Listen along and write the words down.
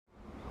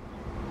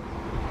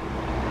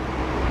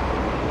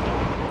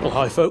Well,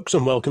 hi folks,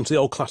 and welcome to the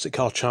Old Classic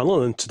Car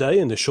channel, and today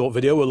in this short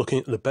video we're looking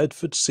at the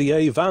Bedford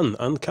CA van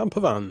and camper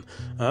van.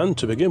 And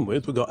to begin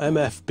with, we've got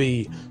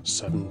MFB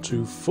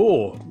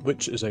 724,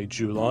 which is a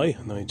July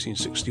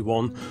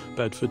 1961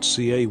 Bedford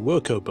CA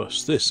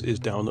Workobus. This is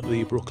down at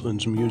the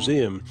Brooklands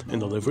Museum in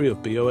the livery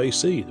of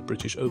BOAC, the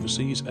British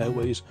Overseas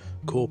Airways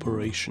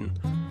Corporation.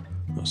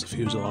 That's the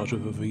fuselage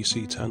with a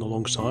VC-10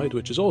 alongside,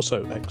 which is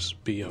also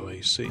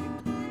ex-BOAC.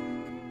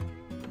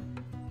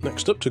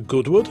 Next up to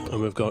Goodwood,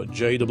 and we've got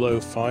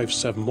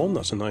JW571,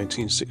 that's a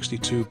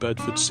 1962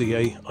 Bedford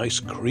CA ice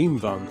cream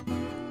van.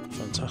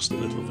 Fantastic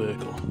little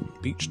vehicle.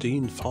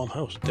 Beechdean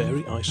Farmhouse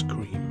Dairy Ice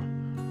Cream.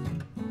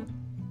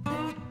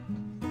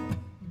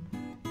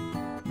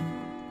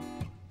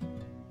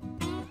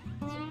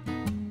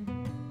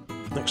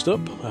 Next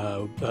up,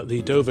 at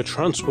the Dover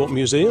Transport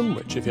Museum,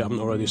 which if you haven't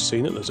already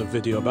seen it, there's a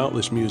video about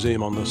this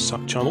museum on the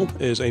channel,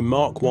 is a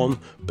Mk1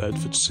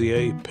 Bedford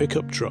CA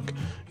pickup truck.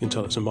 You can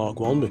tell it's a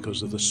Mk1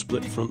 because of the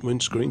split front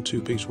windscreen,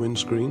 two-piece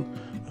windscreen.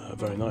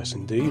 Very nice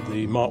indeed.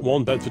 The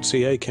Mk1 Bedford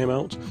CA came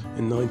out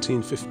in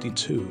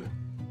 1952.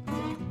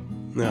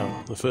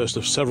 Now, the first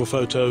of several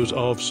photos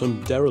of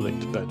some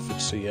derelict Bedford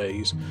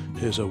CAs.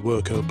 Here's a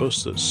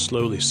Workobus that's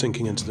slowly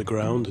sinking into the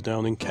ground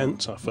down in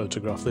Kent. I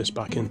photographed this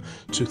back in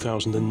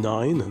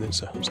 2009 and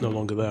it's no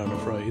longer there, I'm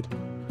afraid.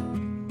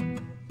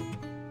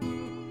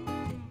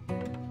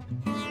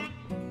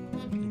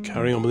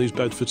 Carrying on with these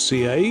Bedford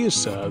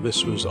CAs,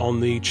 this was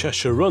on the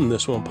Cheshire Run,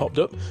 this one popped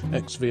up,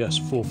 XVS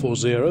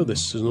 440,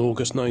 this is in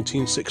August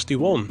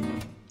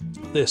 1961.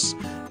 This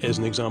is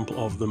an example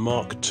of the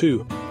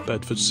Mk2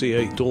 Bedford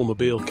CA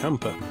Dormobile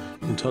camper.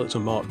 You can tell it's a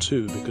Mark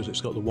II because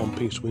it's got the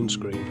one-piece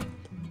windscreen.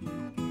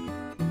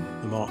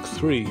 The Mark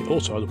III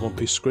also had a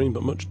one-piece screen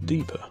but much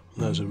deeper.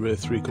 And there's a rear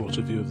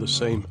three-quarter view of the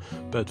same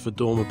Bedford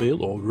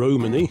Dormobile, or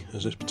Romany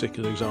as this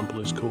particular example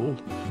is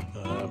called.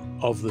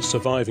 Of the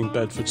surviving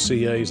Bedford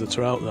CAs that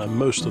are out there,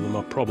 most of them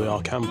are probably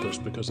our campers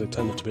because they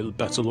tended to be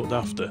better looked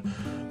after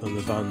than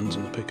the vans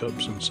and the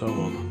pickups and so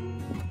on.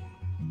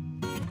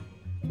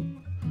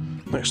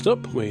 Next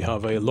up, we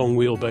have a long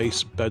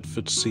wheelbase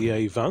Bedford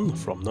CA van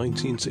from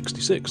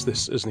 1966.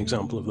 This is an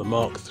example of the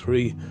Mark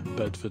III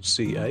Bedford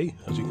CA.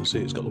 As you can see,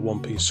 it's got the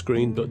one-piece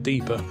screen, but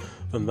deeper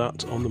than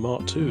that on the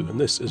Mark II. And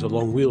this is a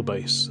long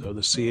wheelbase, so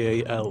the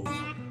CAL.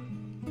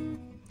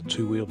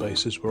 Two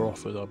wheelbases were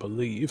offered, I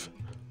believe.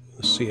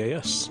 The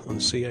CAS and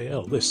the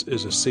CAL. This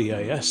is a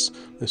CAS.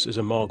 This is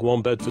a Mark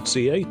I Bedford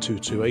CA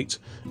 228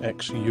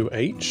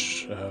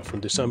 XUH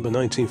from December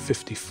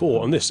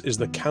 1954, and this is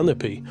the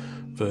canopy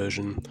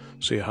version.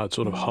 So you had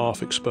sort of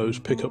half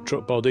exposed pickup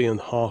truck body and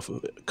half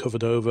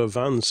covered over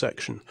van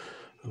section.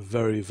 A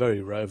very,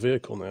 very rare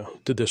vehicle now.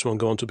 Did this one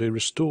go on to be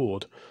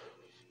restored?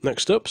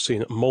 Next up,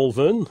 seen at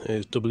Malvern,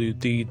 is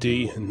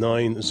WDD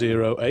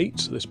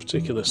 908. This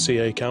particular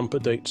CA camper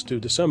dates to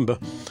December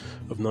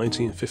of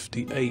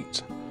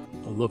 1958.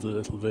 I love the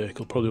little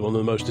vehicle, probably one of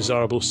the most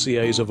desirable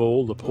CAs of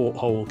all, the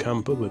porthole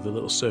camper with the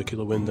little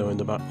circular window in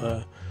the back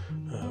there.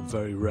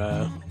 Very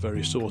rare,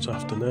 very sought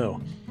after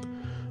now.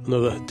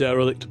 Another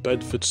derelict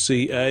Bedford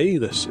CA,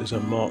 this is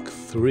a Mark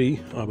III,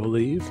 I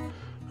believe,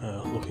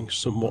 looking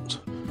somewhat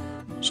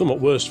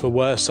worse for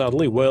wear,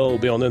 sadly, well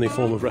beyond any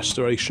form of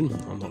restoration.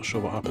 I'm not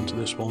sure what happened to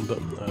this one, but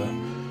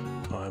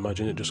I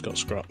imagine it just got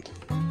scrapped.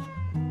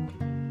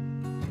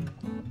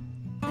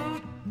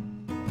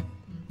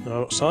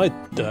 Now, outside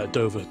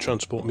Dover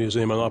Transport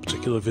Museum on our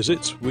particular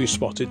visit, we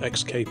spotted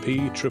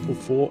XKP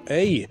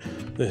 444A.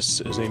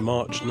 This is a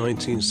March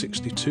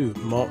 1962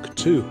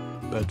 Mark II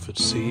Bedford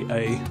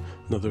CA,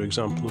 another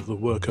example of the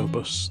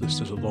Workobus. This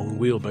is a long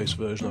wheelbase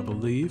version, I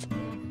believe.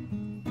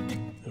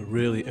 A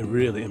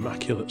really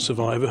immaculate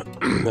survivor.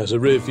 There's a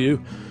rear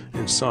view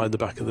inside the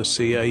back of the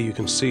CA. You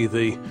can see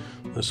the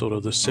sort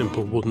of the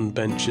simple wooden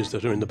benches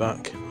that are in the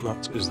back.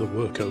 That is the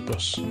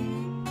Workobus.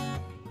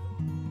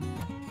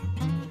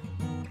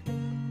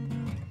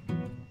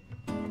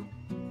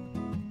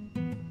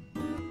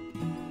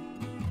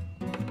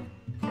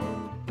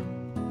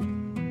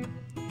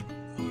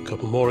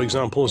 Couple more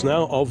examples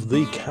now of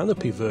the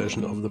canopy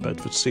version of the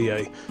Bedford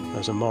CA.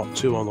 There's a Mark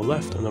II on the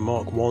left and a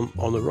Mark I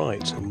on the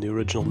right, in the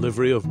original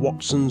livery of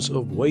Watsons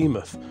of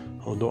Weymouth.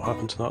 I wonder what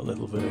happened to that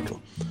little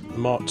vehicle. The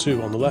Mark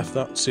II on the left,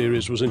 that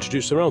series was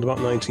introduced around about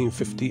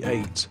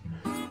 1958,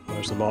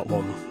 whereas the Mark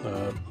I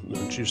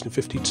introduced in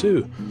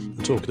 52.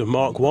 And talking of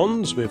Mark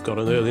Is, we've got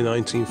an early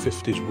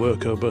 1950s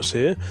Workobus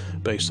here,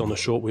 based on a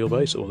short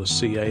wheelbase, or the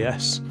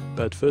CAS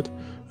Bedford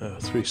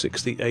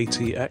 360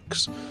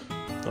 ATX.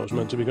 That was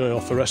meant to be going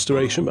off for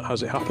restoration, but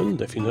has it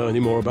happened? If you know any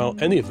more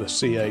about any of the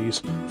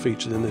CAs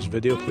featured in this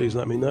video, please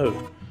let me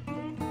know.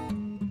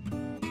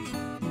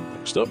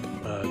 Next up,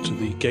 to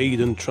the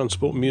Gaydon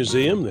Transport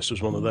Museum. This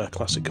was one of their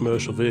classic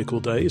commercial vehicle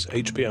days,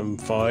 HPM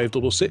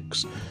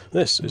 566.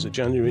 This is a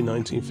January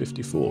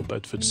 1954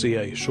 Bedford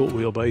CA short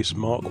wheelbase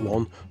Mark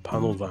I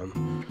panel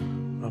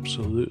van.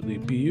 Absolutely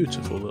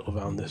beautiful little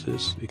van this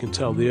is. You can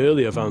tell the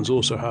earlier vans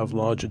also have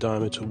larger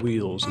diameter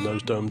wheels and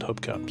those domed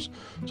hubcaps,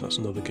 so that's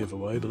another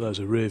giveaway. But there's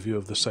a rear view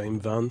of the same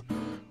van.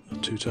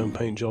 two-tone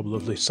paint job,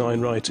 lovely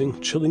sign writing.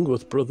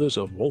 Chillingworth Brothers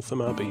of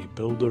Waltham Abbey,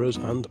 builderers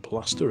and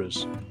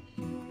plasterers.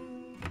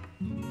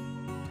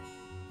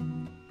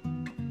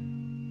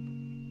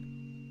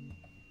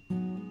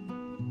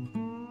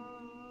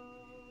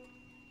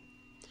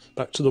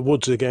 Back to the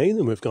woods again,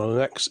 and we've got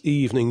an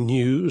ex-Evening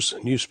News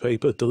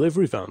newspaper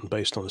delivery van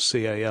based on a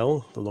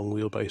CAL, the long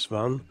wheelbase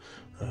van.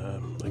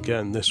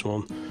 Again, this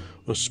one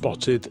was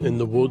spotted in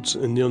the woods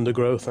in the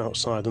undergrowth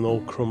outside an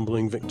old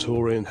crumbling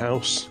Victorian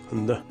house,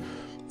 and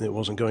it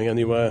wasn't going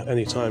anywhere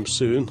anytime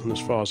soon, and as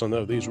far as I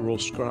know these were all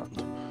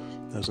scrapped.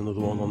 There's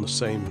another one on the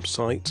same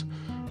site,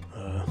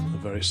 a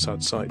very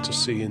sad sight to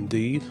see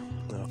indeed.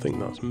 I think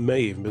that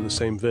may even be the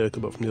same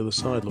vehicle but from the other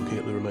side, looking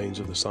at the remains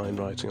of the sign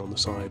writing on the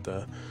side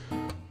there.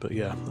 But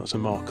yeah, that's a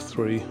Mark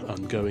III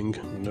and going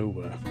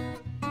nowhere.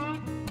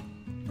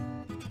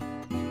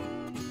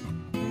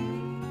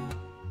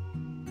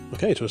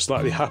 Okay, to a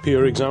slightly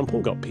happier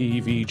example, got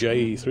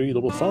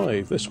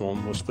PVJ355. This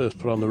one was first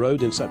put on the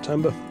road in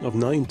September of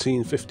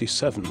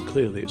 1957.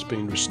 Clearly it's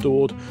been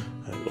restored,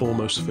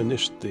 almost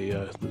finished.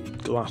 The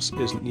glass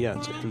isn't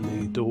yet in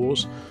the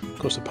doors. Of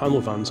course the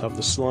panel vans have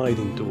the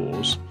sliding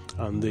doors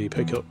and the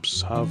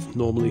pickups have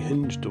normally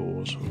hinged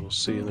doors. We'll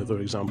see another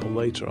example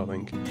later, I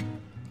think.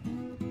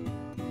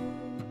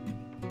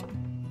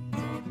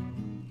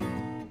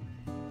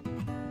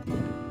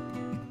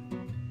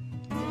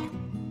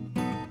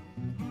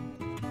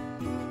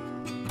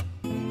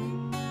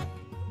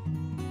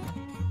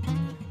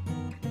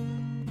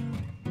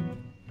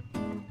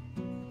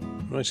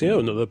 Right here,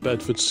 another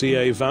Bedford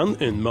CA van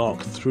in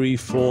Mark III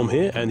form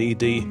here,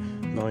 NED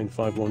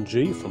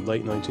 951G from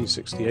late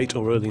 1968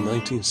 or early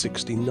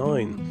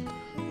 1969.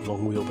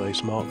 Long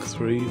wheelbase Mark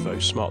III,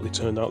 very smartly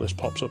turned out. This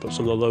pops up at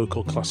some of the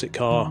local classic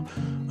car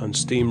and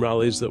steam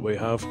rallies that we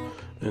have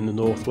in the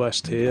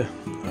northwest here.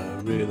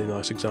 Really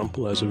nice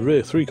example. There's a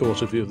rear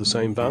three-quarter view of the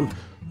same van.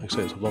 Like I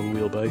say, it's a long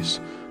wheelbase.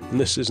 And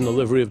this is in the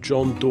livery of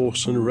John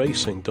Dawson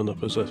Racing, done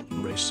up as a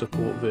race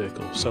support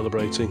vehicle,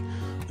 celebrating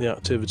the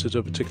activities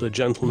of a particular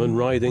gentleman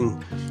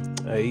riding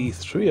a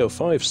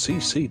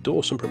 305cc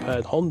Dawson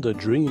prepared Honda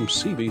Dream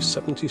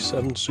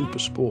CB77 Super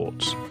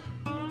Sports.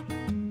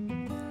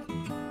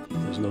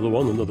 There's another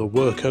one, another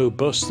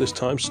Workobus, this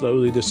time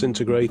slowly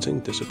disintegrating,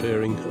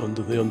 disappearing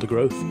under the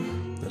undergrowth.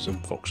 There's a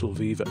Vauxhall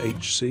Viva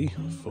HC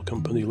for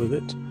company with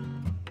it.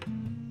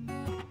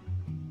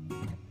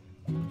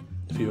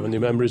 If you have any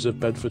memories of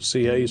Bedford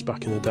CAs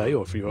back in the day,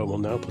 or if you own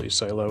one now, please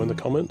say hello in the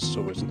comments. It's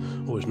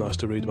always nice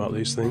to read about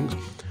these things.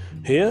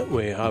 Here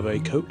we have a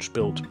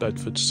coach-built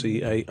Bedford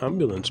CA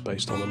ambulance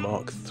based on a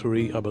Mark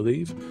III, I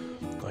believe.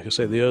 Like I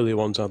say, the earlier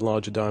ones had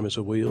larger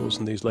diameter wheels,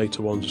 and these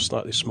later ones are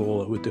slightly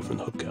smaller with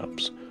different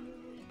hubcaps.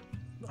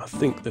 I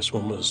think this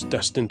one was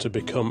destined to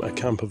become a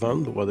camper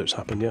van, but whether it's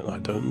happened yet, I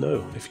don't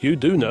know. If you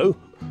do know,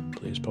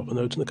 please pop a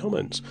note in the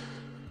comments.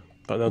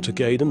 Back down to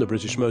Gaydon, the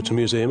British Motor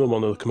Museum, and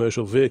one of the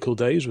commercial vehicle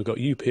days. We've got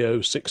UPO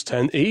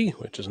 610E,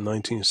 which is a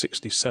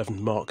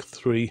 1967 Mark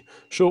III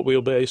short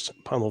wheelbase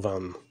panel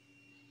van.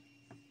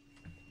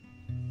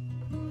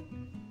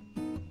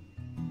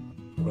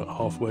 We're about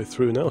halfway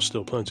through now,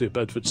 still plenty of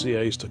Bedford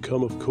CAs to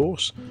come, of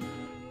course.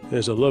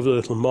 Here's a lovely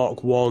little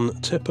Mark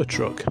 1 tipper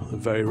truck, a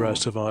very rare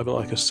survivor.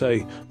 Like I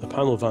say, the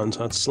panel vans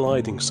had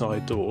sliding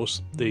side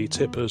doors. The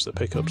tippers, the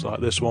pickups like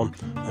this one,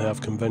 they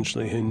have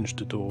conventionally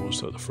hinged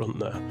doors at the front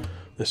there.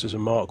 This is a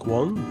Mark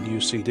 1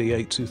 UCD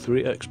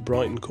 823X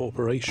Brighton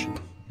Corporation.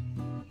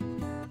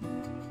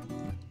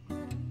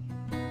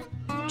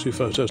 Two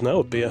photos now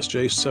of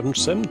BSJ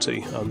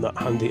 770, and that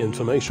handy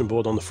information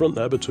board on the front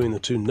there between the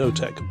two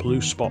Notec blue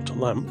spot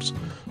lamps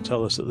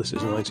tell us that this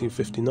is a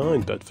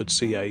 1959 Bedford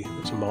CA.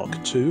 It's a Mark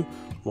II,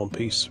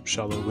 one-piece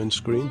shallow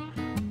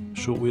windscreen,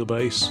 short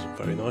wheelbase,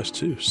 very nice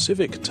too.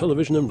 Civic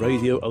television and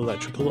radio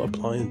electrical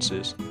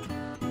appliances.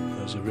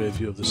 There's a rear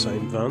view of the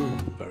same van,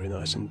 very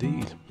nice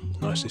indeed.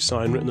 Nicely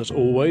sign written as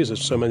always,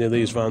 as so many of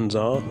these vans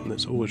are, and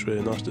it's always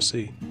really nice to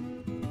see.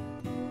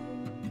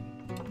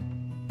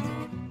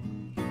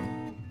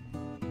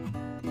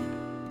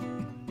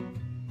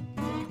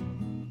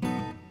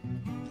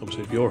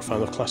 Obviously, if you're a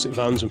fan of classic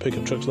vans and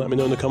pickup trucks, let me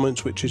know in the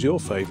comments which is your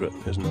favourite.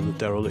 There's another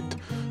derelict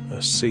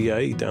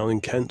CA down in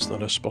Kent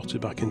that I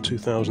spotted back in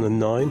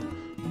 2009.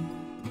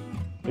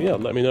 But yeah,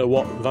 let me know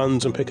what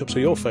vans and pickups are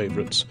your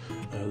favourites.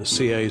 The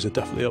CAs are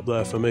definitely up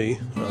there for me,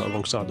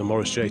 alongside the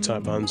Morris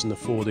J-type vans and the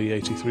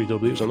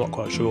 4D83Ws. I'm not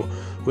quite sure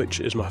which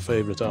is my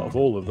favourite out of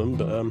all of them,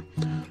 but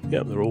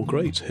yeah, they're all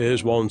great.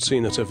 Here's one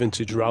seen at a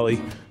vintage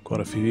rally quite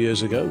a few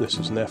years ago. This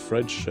is an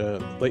F-Reg,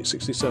 late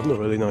 67 or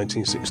early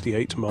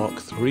 1968 Mark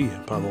III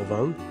panel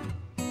van.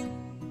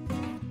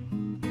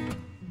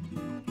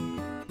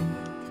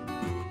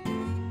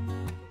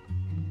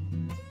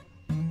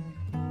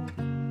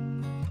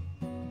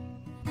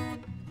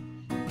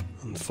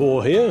 And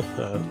four here.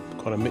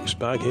 Quite a mixed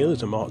bag here.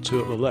 There's a Mark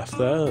II at the left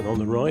there, and on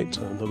the right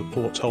another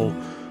porthole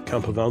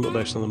camper van but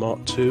based on the Mark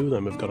II.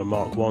 Then we've got a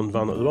Mark I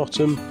van at the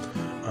bottom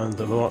and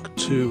the Mark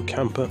II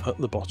camper at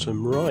the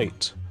bottom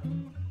right.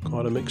 Of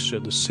quite a mixture.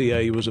 The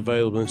CA was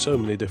available in so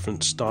many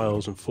different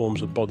styles and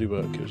forms of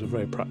bodywork. It was a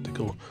very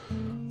practical,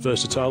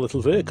 versatile little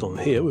vehicle. And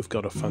here we've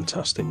got a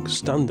fantastic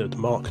standard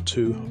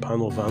Mk2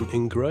 panel van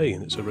in grey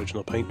in its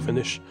original paint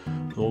finish,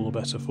 and all the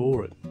better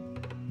for it.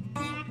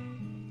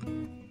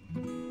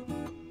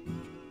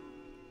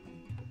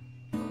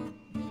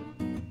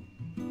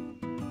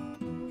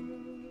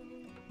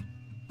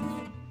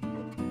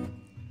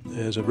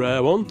 Here's a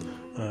rare one,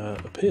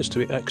 appears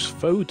to be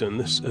ex-Foden.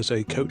 This is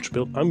a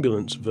coach-built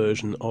ambulance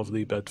version of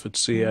the Bedford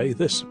CA.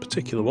 This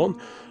particular one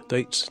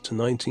dates to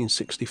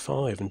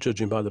 1965, and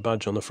judging by the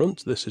badge on the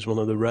front, this is one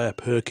of the rare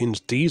Perkins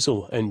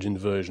diesel engine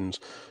versions.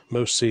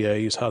 Most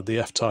CAs had the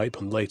F-Type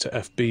and later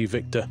FB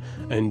Victor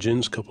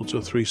engines coupled to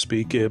a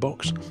 3-speed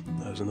gearbox.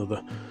 There's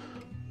another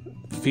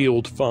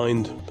field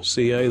find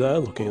CA there,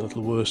 looking a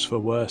little worse for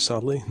wear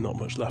sadly, not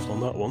much left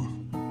on that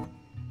one.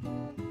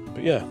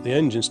 But yeah, the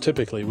engines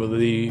typically were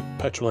the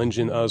petrol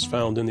engine as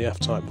found in the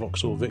F-Type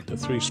Vauxhall Victor,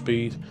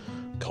 3-speed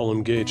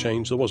column gear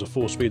change. There was a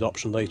 4-speed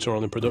option later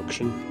on in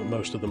production, but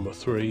most of them were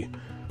 3.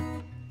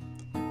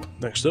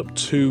 Next up,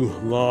 2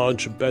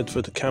 large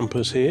Bedford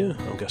campers here.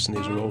 I'm guessing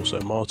these are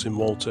also Martin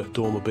Walter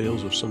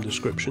Dormobiles of some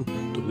description.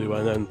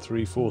 WNN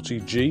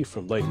 340G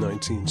from late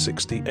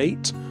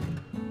 1968.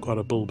 Quite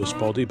a bulbous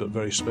body, but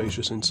very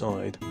spacious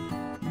inside.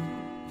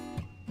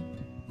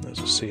 There's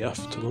a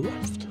CF to the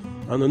left.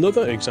 And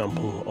another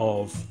example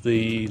of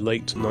the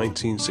late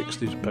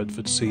 1960s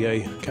Bedford CA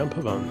camper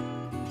van.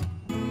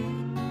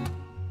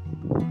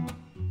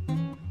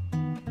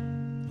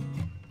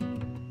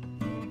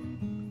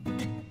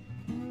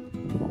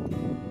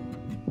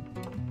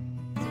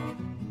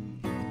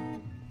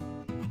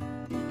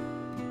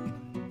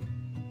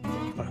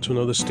 Back to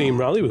another steam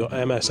rally, we've got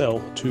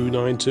MSL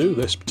 292.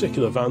 This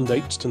particular van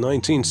dates to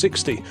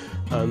 1960,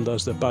 and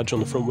as the badge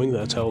on the front wing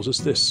there tells us,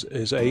 this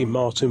is a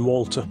Martin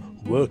Walter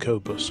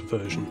Workobus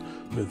version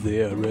with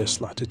the rear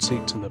slatted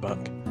seats in the back.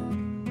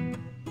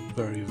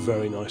 Very,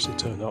 very nicely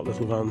turned out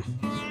little van.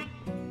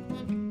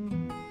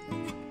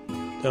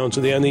 Down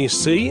to the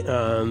NEC,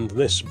 and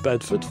this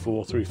Bedford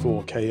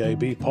 434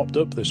 KAB popped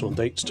up. This one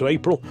dates to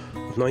April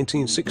of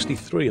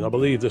 1963, and I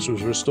believe this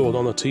was restored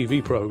on a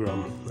TV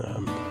programme.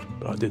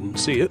 But I didn't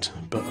see it,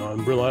 but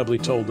I'm reliably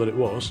told that it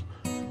was.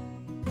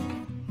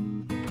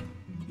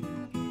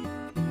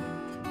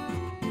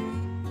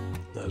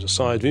 There's a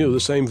side view of the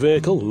same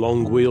vehicle,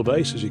 long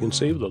wheelbase as you can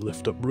see with a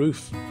lift-up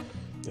roof.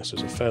 This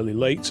is a fairly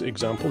late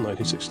example,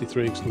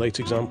 1963 late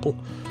example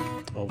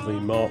of the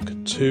Mark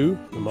II.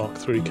 The Mark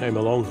III came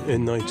along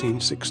in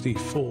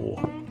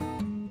 1964.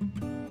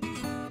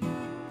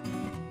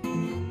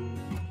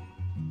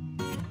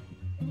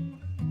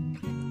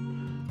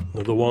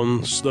 Another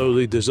one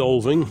slowly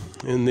dissolving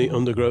in the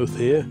undergrowth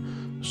here.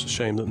 It's a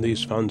shame that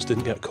these vans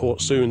didn't get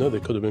caught sooner. They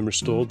could have been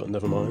restored, but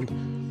never mind.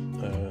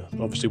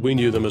 Obviously we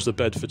knew them as the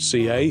Bedford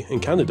CA. In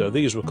Canada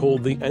these were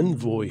called the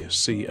Envoy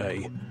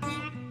CA.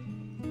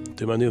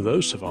 Do many of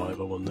those survive,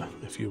 I wonder?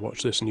 If you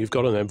watch this and you've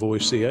got an Envoy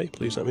CA,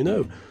 please let me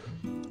know.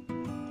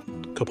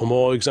 A couple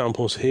more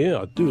examples here.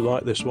 I do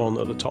like this one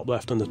at the top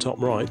left and the top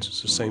right.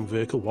 It's the same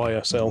vehicle,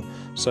 YSL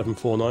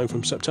 749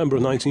 from September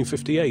of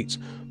 1958.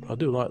 I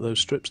do like those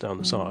strips down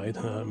the side.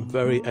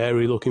 Very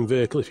airy looking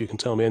vehicle. If you can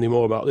tell me any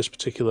more about this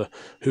particular,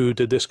 who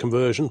did this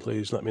conversion,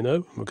 please let me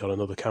know. We've got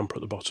another camper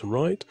at the bottom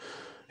right.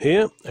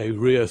 Here, a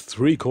rear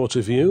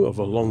 3/4 view of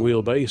a long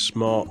wheelbase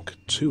Mark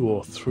II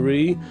or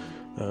III.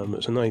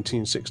 It's a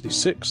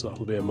 1966,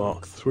 that'll be a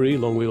Mark III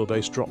long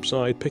wheelbase drop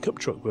side pickup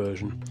truck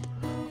version.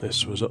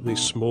 This was at the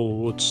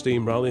Smallwood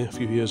Steam Rally a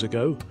few years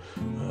ago,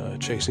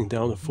 chasing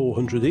down a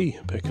 400E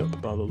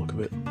pickup by the look of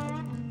it.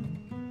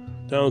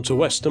 Down to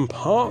Weston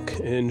Park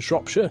in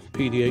Shropshire,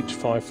 PDH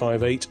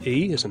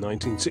 558E is a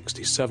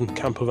 1967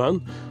 camper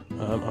van.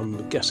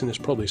 I'm guessing this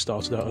probably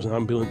started out as an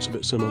ambulance, a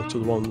bit similar to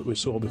the one that we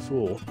saw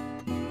before.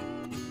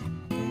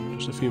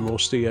 Just a few more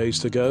CAs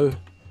to go.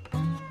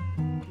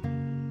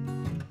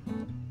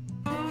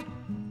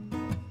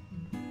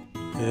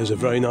 Here's a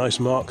very nice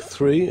Mark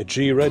III, a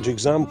G-Reg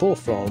example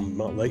from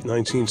late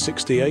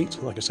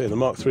 1968. Like I say, the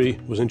Mark III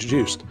was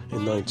introduced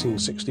in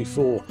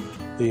 1964.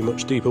 The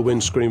much deeper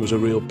windscreen was a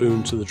real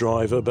boon to the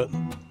driver, but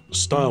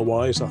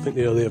style-wise, I think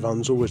the earlier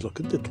vans always look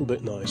a little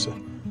bit nicer.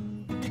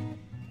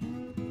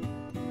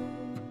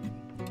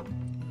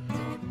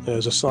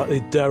 There's a slightly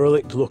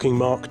derelict-looking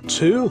Mark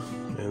II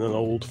in an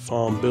old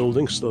farm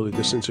building, slowly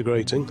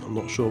disintegrating. I'm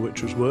not sure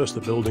which was worse, the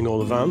building or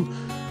the van.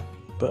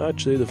 But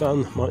actually the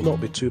van might not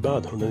be too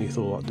bad underneath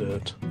all that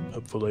dirt.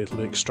 Hopefully it'll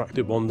be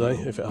extracted one day,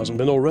 if it hasn't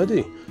been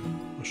already.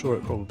 I'm sure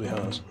it probably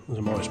has. There's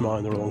a Morris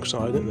Minor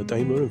alongside it and a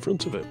Daimler in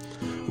front of it.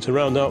 And to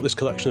round out this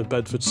collection of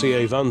Bedford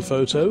CA van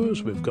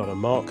photos, we've got a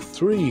Mark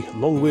III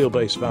long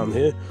wheelbase van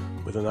here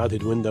with an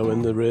added window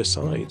in the rear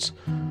sides.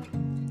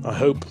 I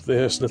hope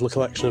this little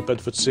collection of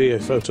Bedford CA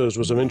photos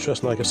was of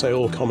interest, and like I say,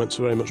 all comments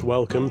are very much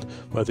welcomed,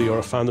 whether you're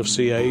a fan of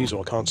CAs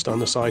or can't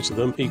stand the sight of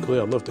them. Equally,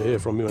 I'd love to hear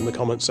from you in the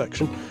comments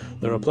section.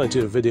 There are plenty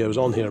of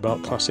videos on here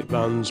about classic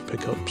vans,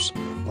 pickups,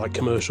 like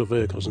commercial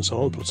vehicles and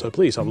so on, so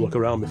please have a look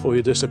around before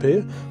you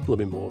disappear. There'll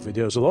be more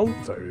videos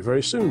along very,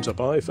 very soon, so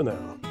bye for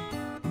now.